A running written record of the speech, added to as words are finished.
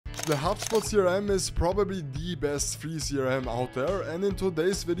The HubSpot CRM is probably the best free CRM out there, and in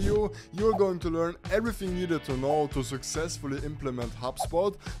today's video you're going to learn everything needed to know to successfully implement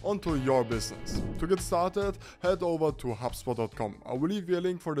HubSpot onto your business. To get started, head over to HubSpot.com. I will leave you a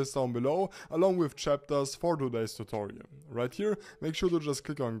link for this down below along with chapters for today's tutorial. Right here, make sure to just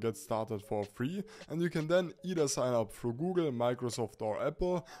click on Get Started for free, and you can then either sign up through Google, Microsoft or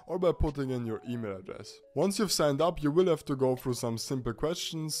Apple, or by putting in your email address. Once you've signed up, you will have to go through some simple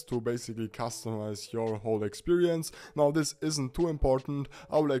questions to basically customize your whole experience. Now this isn't too important,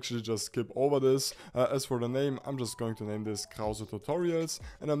 I will actually just skip over this. As for the name, I'm just going to name this Krause Tutorials,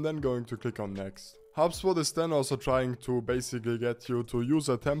 and I'm then going to click on Next. HubSpot is then also trying to basically get you to use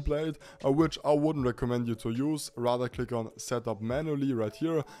a template, which I wouldn't recommend you to use. Rather click on Setup Manually right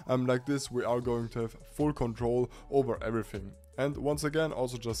here. Like this, we are going to have full control over everything. And once again,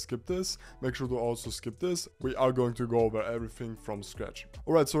 also just skip this. Make sure to also skip this. We are going to go over everything from scratch.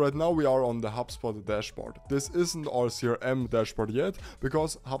 Alright, so right now we are on the HubSpot dashboard. This isn't our CRM dashboard yet,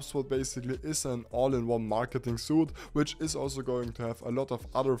 because HubSpot basically is an all-in-one marketing suite, which is also going to have a lot of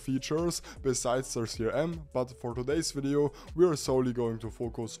other features besides their CRM. But for today's video, we are solely going to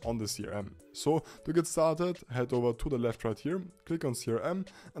focus on the CRM. So to get started, head over to the left right here, click on CRM,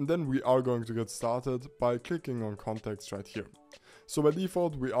 and then we are going to get started by clicking on Contacts right here. So by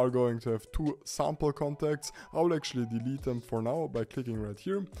default, we are going to have two sample contacts. I will actually delete them for now by clicking right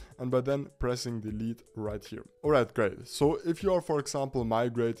here and by then pressing delete right here. Alright, great. So if you are, for example,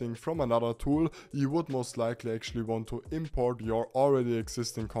 migrating from another tool, you would most likely actually want to import your already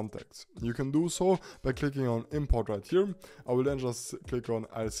existing contacts. You can do so by clicking on import right here. I will then just click on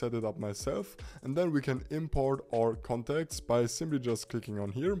I'll set it up myself, and then we can import our contacts by simply just clicking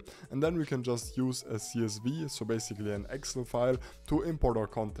on here, and then we can just use a CSV, so basically an Excel file, to import our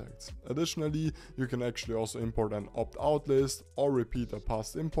contacts. Additionally, you can actually also import an opt-out list or repeat a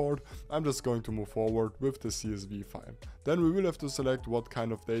past import. I'm just going to move forward with the CSV file. Then we will have to select what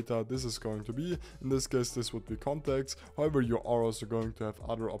kind of data this is going to be. In this case, this would be contacts. However, you are also going to have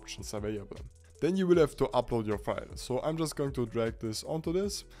other options available. Then you will have to upload your file. So I'm just going to drag this onto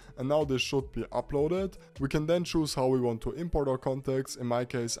this, and now this should be uploaded. We can then choose how we want to import our contacts. In my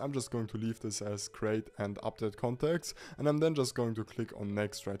case, I'm just going to leave this as create and update contacts, and I'm then just going to click on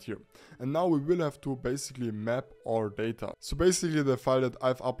next right here. And now we will have to basically map our data. So basically the file that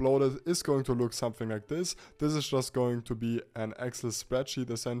I've uploaded is going to look something like this. This is just going to be an Excel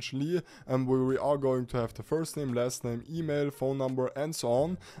spreadsheet essentially, and where we are going to have the first name, last name, email, phone number, and so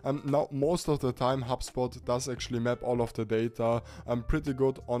on. And now most of the time HubSpot does actually map all of the data pretty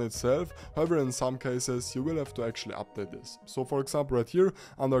good on itself. However, in some cases you will have to actually update this. So for example right here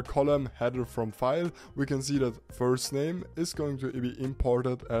under column header from file, we can see that first name is going to be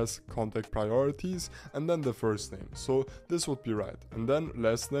imported as contact priorities and then the first name. So this would be right. And then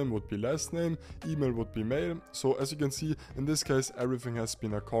last name would be last name, email would be mail. So as you can see, in this case everything has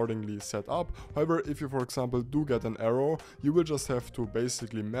been accordingly set up. However, if you for example do get an error, you will just have to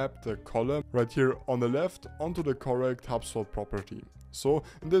basically map the column right here on the left onto the correct HubSpot property. So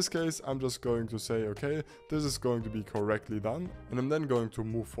in this case, I'm just going to say, okay, this is going to be correctly done, and I'm then going to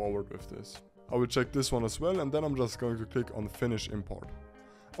move forward with this. I will check this one as well, and then I'm just going to click on Finish Import.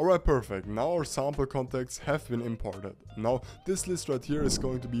 Alright, perfect. Now our sample contacts have been imported. Now this list right here is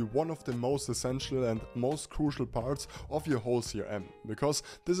going to be one of the most essential and most crucial parts of your whole CRM, because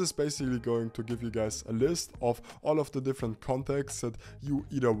this is basically going to give you guys a list of all of the different contacts that you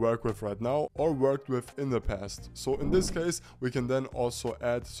either work with right now or worked with in the past. So in this case, we can then also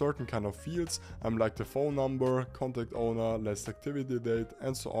add certain kind of fields, like the phone number, contact owner, last activity date,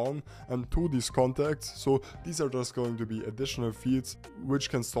 and so on, and to these contacts. So these are just going to be additional fields which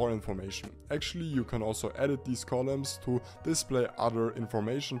can store information. Actually, you can also edit these columns to display other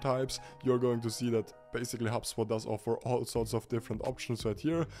information types. You're going to see that basically HubSpot does offer all sorts of different options right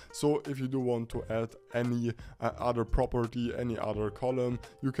here. So if you do want to add any other property, any other column,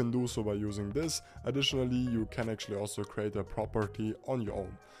 you can do so by using this. Additionally, you can actually also create a property on your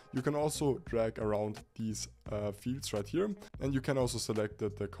own. You can also drag around these fields right here, and you can also select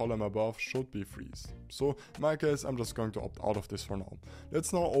that the column above should be freezed. So in my case, I'm just going to opt out of this for now.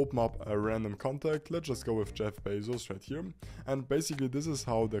 Let's now open up a random contact. Let's just go with Jeff Bezos right here. And basically this is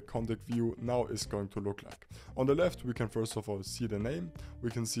how the contact view now is going to look like. On the left, we can first of all see the name.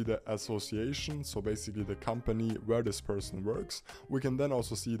 We can see the association, so basically the company where this person works. We can then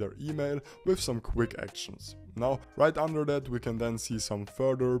also see their email with some quick actions. Now, right under that, we can then see some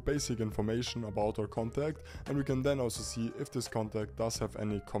further basic information about our contact, and we can then also see if this contact does have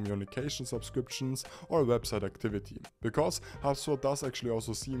any communication subscriptions or website activity, because HubSpot does actually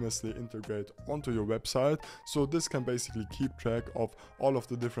also seamlessly integrate onto your website, so this can basically keep track of all of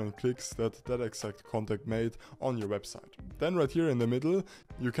the different clicks that exact contact made on your website. Then right here in the middle,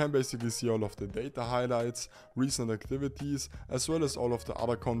 you can basically see all of the data highlights, recent activities, as well as all of the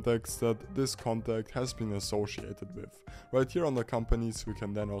other contacts that this contact has been associated with. Right here on the companies, we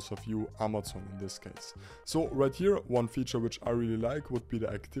can then also view Amazon in this case. So right here, one feature which I really like would be the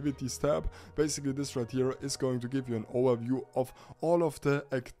activities tab. Basically this right here is going to give you an overview of all of the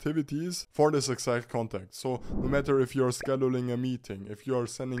activities for this exact contact. So no matter if you're scheduling a meeting, if you're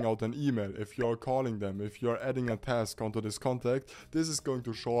sending out an email, if you're calling them, if you're adding a task onto this contact, this is going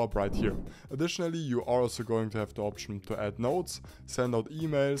to show up right here. Additionally, you are also going to have the option to add notes, send out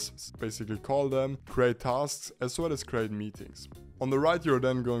emails, basically call them, create tasks, as well as create meetings. On the right, you're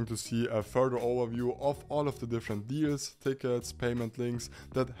then going to see a further overview of all of the different deals, tickets, payment links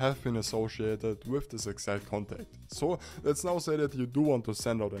that have been associated with this exact contact. So let's now say that you do want to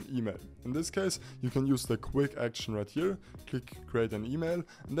send out an email. In this case, you can use the quick action right here, click create an email,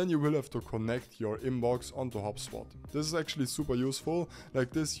 and then you will have to connect your inbox onto HubSpot. This is actually super useful.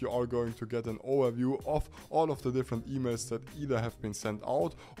 Like this, you are going to get an overview of all of the different emails that either have been sent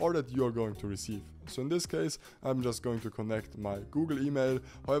out or that you are going to receive. So in this case, I'm just going to connect my Google email.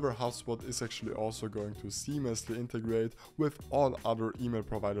 However, HubSpot is actually also going to seamlessly integrate with all other email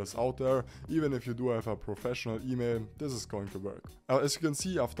providers out there. Even if you do have a professional email, this is going to work. As you can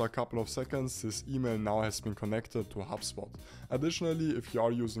see, after a couple of seconds, this email now has been connected to HubSpot. Additionally, if you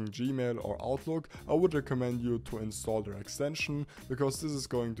are using Gmail or Outlook, I would recommend you to install their extension, because this is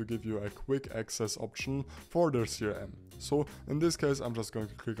going to give you a quick access option for their CRM. So in this case, I'm just going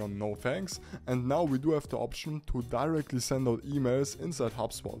to click on no thanks, and now we do have the option to directly send out emails inside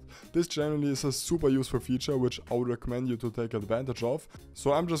HubSpot. This generally is a super useful feature which I would recommend you to take advantage of.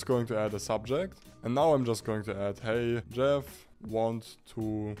 So I'm just going to add a subject, and now I'm just going to add, hey Jeff, want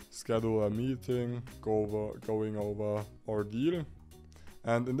to schedule a meeting going over our deal.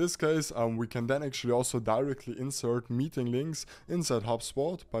 And in this case, we can then actually also directly insert meeting links inside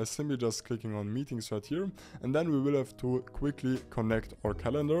HubSpot by simply just clicking on meetings right here. And then we will have to quickly connect our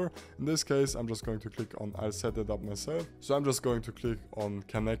calendar. In this case, I'm just going to click on I'll set it up myself. So I'm just going to click on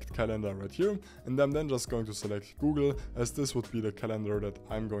connect calendar right here. And I'm then just going to select Google, as this would be the calendar that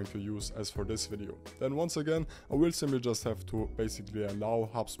I'm going to use as for this video. Then once again, I will simply just have to basically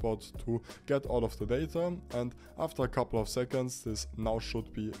allow HubSpot to get all of the data. And after a couple of seconds, this now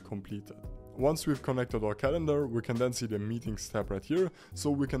should be completed. Once we've connected our calendar, we can then see the meetings tab right here. So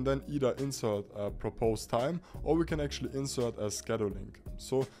we can then either insert a proposed time, or we can actually insert a schedule link.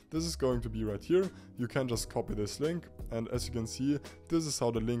 So this is going to be right here. You can just copy this link, and as you can see, this is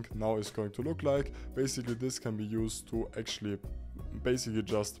how the link now is going to look like. Basically, this can be used to actually basically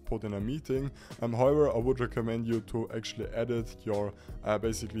just put in a meeting. However, I would recommend you to actually edit your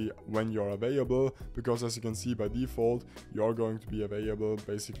basically when you're available, because as you can see by default, you're going to be available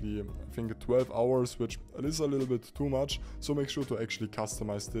basically I think 12 hours, which is a little bit too much. So make sure to actually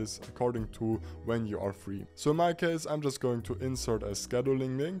customize this according to when you are free. So in my case, I'm just going to insert a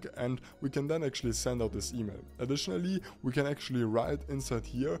scheduling link, and we can then actually send out this email. Additionally, we can actually write inside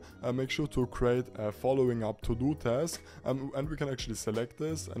here and make sure to create a following up to-do task, and we can actually select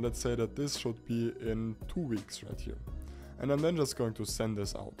this, and let's say that this should be in 2 weeks right here. And I'm then just going to send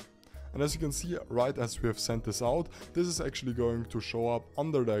this out. And as you can see, right as we have sent this out, this is actually going to show up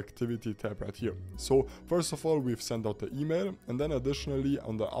under the activity tab right here. So first of all, we've sent out the email, and then additionally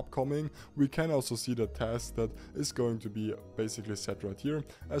on the upcoming, we can also see the task that is going to be basically set right here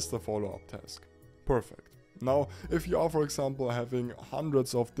as the follow-up task. Perfect. Now, if you are, for example, having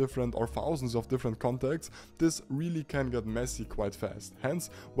hundreds of different or thousands of different contacts, this really can get messy quite fast.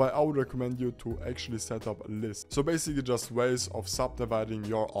 Hence, why I would recommend you to actually set up a list. So basically just ways of subdividing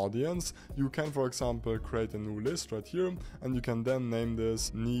your audience. You can, for example, create a new list right here, and you can then name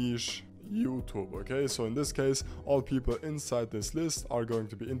this niche YouTube. Okay, so in this case, all people inside this list are going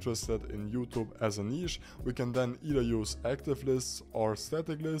to be interested in YouTube as a niche. We can then either use active lists or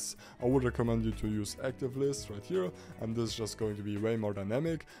static lists. I would recommend you to use active lists right here, and this is just going to be way more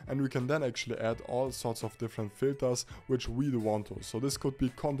dynamic, and we can then actually add all sorts of different filters which we do want to. So this could be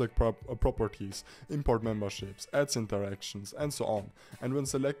contact properties, import memberships, ads interactions, and so on. And when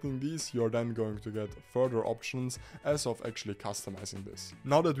selecting these, you're then going to get further options as of actually customizing this.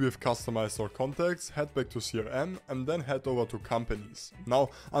 Now that we have customized customized our contacts, head back to CRM and then head over to companies. Now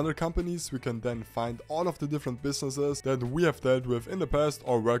under companies we can then find all of the different businesses that we have dealt with in the past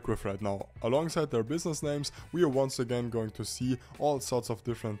or work with right now. Alongside their business names we are once again going to see all sorts of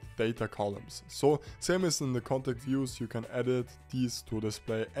different data columns. So same as in the contact views, you can edit these to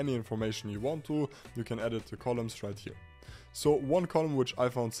display any information you want to. You can edit the columns right here. So one column which I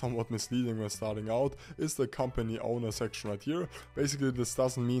found somewhat misleading when starting out is the company owner section right here. Basically this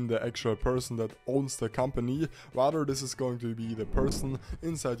doesn't mean the actual person that owns the company, rather this is going to be the person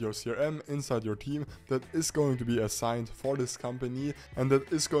inside your CRM, inside your team that is going to be assigned for this company and that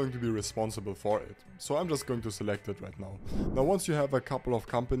is going to be responsible for it. So I'm just going to select it right now. Now once you have a couple of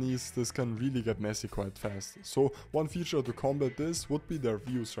companies, this can really get messy quite fast. So one feature to combat this would be their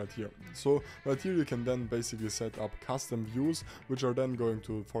views right here. So right here you can then basically set up custom views which are then going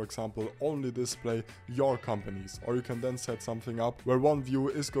to, for example, only display your companies, or you can then set something up where one view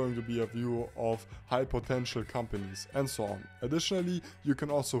is going to be a view of high potential companies and so on. Additionally, you can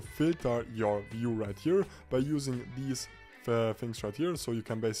also filter your view right here by using these things right here. So you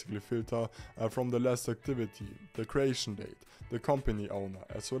can basically filter from the last activity, the creation date, the company owner,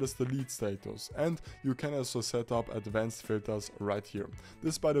 as well as the lead status, and you can also set up advanced filters right here.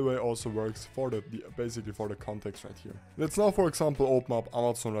 This, by the way, also works for the basically for the context right here. Let's now, for example, open up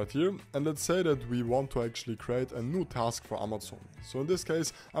Amazon right here, and let's say that we want to actually create a new task for Amazon. So in this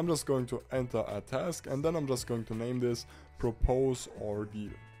case, I'm just going to enter a task, and then I'm just going to name this propose or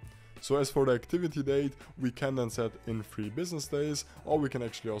deal. So as for the activity date, we can then set in 3 business days, or we can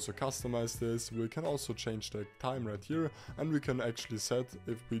actually also customize this. We can also change the time right here, and we can actually set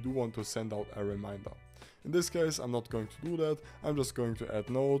if we do want to send out a reminder. In this case, I'm not going to do that. I'm just going to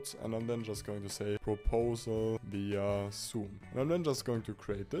add notes, and I'm then just going to say proposal via Zoom. And I'm then just going to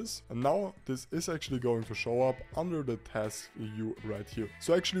create this. And now this is actually going to show up under the task view right here.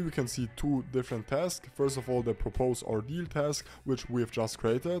 So actually we can see 2 different tasks. First of all, the propose or deal task, which we have just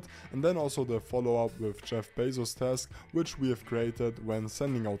created. And then also the follow up with Jeff Bezos task, which we have created when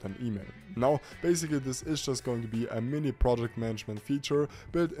sending out an email. Now, basically this is just going to be a mini project management feature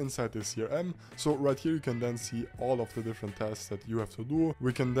built inside the CRM. So right here you can then see all of the different tasks that you have to do.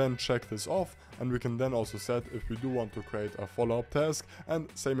 We can then check this off, and we can then also set if we do want to create a follow-up task. And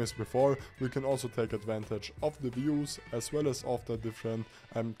same as before, we can also take advantage of the views as well as of the different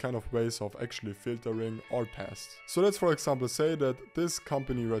kind of ways of actually filtering our tasks. So let's, for example, say that this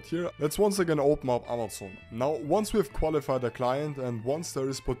company right here, let's once again open up Amazon. Now once we've qualified a client and once there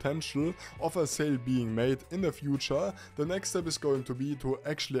is potential of a sale being made in the future, the next step is going to be to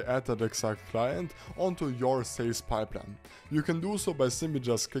actually add that exact client onto your sales pipeline. You can do so by simply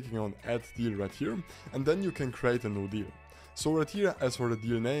just clicking on add deal right here, and then you can create a new deal. So right here, as for the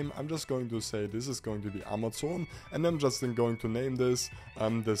deal name, I'm just going to say this is going to be Amazon, and I'm just then going to name this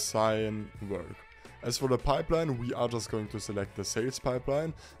design work. As for the pipeline, we are just going to select the sales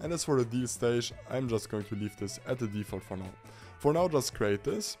pipeline, and as for the deal stage, I'm just going to leave this at the default for now. For now, just create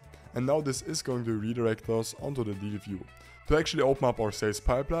this, and now this is going to redirect us onto the deal view. To actually open up our sales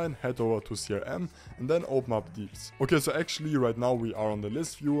pipeline, head over to CRM and then open up deals. Okay, so actually right now we are on the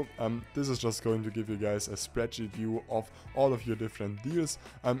list view. This is just going to give you guys a spreadsheet view of all of your different deals.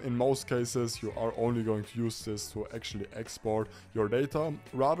 In most cases, you are only going to use this to actually export your data.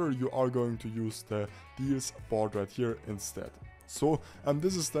 Rather, you are going to use the deals board right here instead. So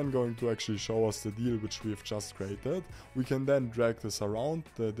this is then going to actually show us the deal which we've just created. We can then drag this around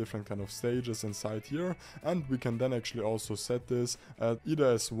the different kind of stages inside here, and we can then actually also set this either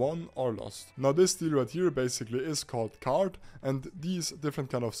as won or lost. Now this deal right here basically is called card, and these different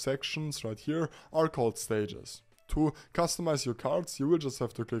kind of sections right here are called stages. To customize your cards, you will just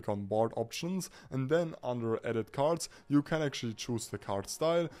have to click on board options, and then under edit cards, you can actually choose the card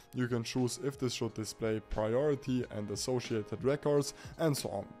style. You can choose if this should display priority and associated records and so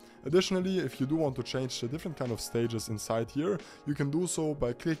on. Additionally, if you do want to change the different kind of stages inside here, you can do so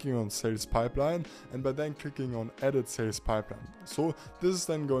by clicking on sales pipeline and by then clicking on edit sales pipeline. So this is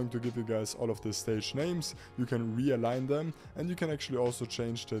then going to give you guys all of the stage names. You can realign them, and you can actually also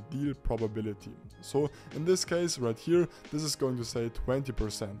change the deal probability. So in this case right here, this is going to say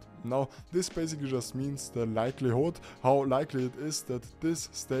 20%. Now this basically just means the likelihood, how likely it is that this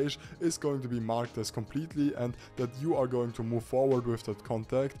stage is going to be marked as completely and that you are going to move forward with that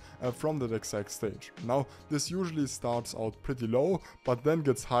contact from that exact stage. Now this usually starts out pretty low, but then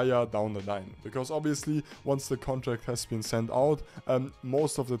gets higher down the line, because obviously once the contract has been sent out,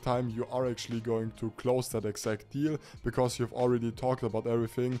 most of the time you are actually going to close that exact deal because you've already talked about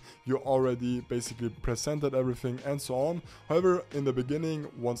everything, you already basically presented everything and so on. However, in the beginning,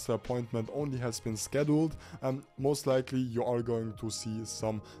 once the appointment only has been scheduled, most likely you are going to see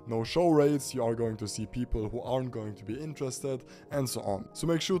some no-show rates, you are going to see people who aren't going to be interested, and so on. So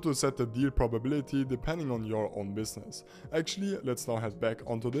make sure to set the deal probability depending on your own business. Actually, let's now head back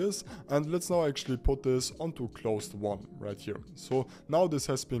onto this, and let's now actually put this onto closed won right here. So now this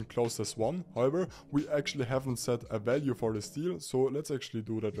has been closed as won. However, we actually haven't set a value for this deal, so let's actually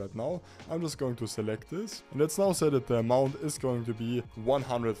do that right now. I'm just going to select this, and let's now say that the amount is going to be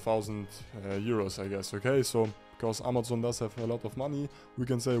 100,000 euros, I guess. Okay, so because Amazon does have a lot of money, we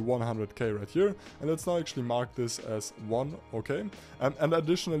can say 100k right here, and let's now actually mark this as 1, okay? And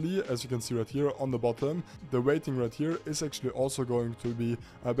additionally, as you can see right here on the bottom, the weighting right here is actually also going to be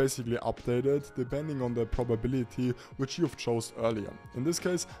basically updated depending on the probability which you've chose earlier. In this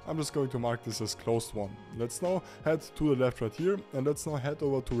case, I'm just going to mark this as closed won. Let's now head to the left right here, and let's now head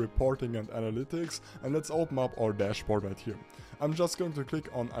over to reporting and analytics, and let's open up our dashboard right here. I'm just going to click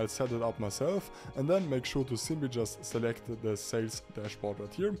on I'll set it up myself, and then make sure to simply just select the sales dashboard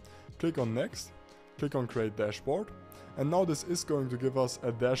right here. Click on next, click on create dashboard, and now this is going to give us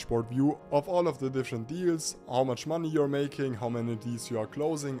a dashboard view of all of the different deals, how much money you're making, how many deals you are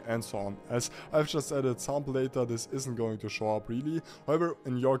closing, and so on. As I've just added sample data, this isn't going to show up really. However,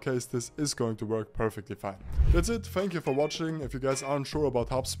 in your case, this is going to work perfectly fine. That's it. Thank you for watching. If you guys aren't sure about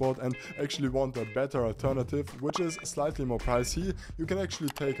HubSpot and actually want a better alternative, which is slightly more pricey, you can actually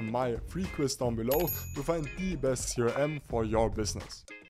take my free quiz down below to find the best CRM for your business.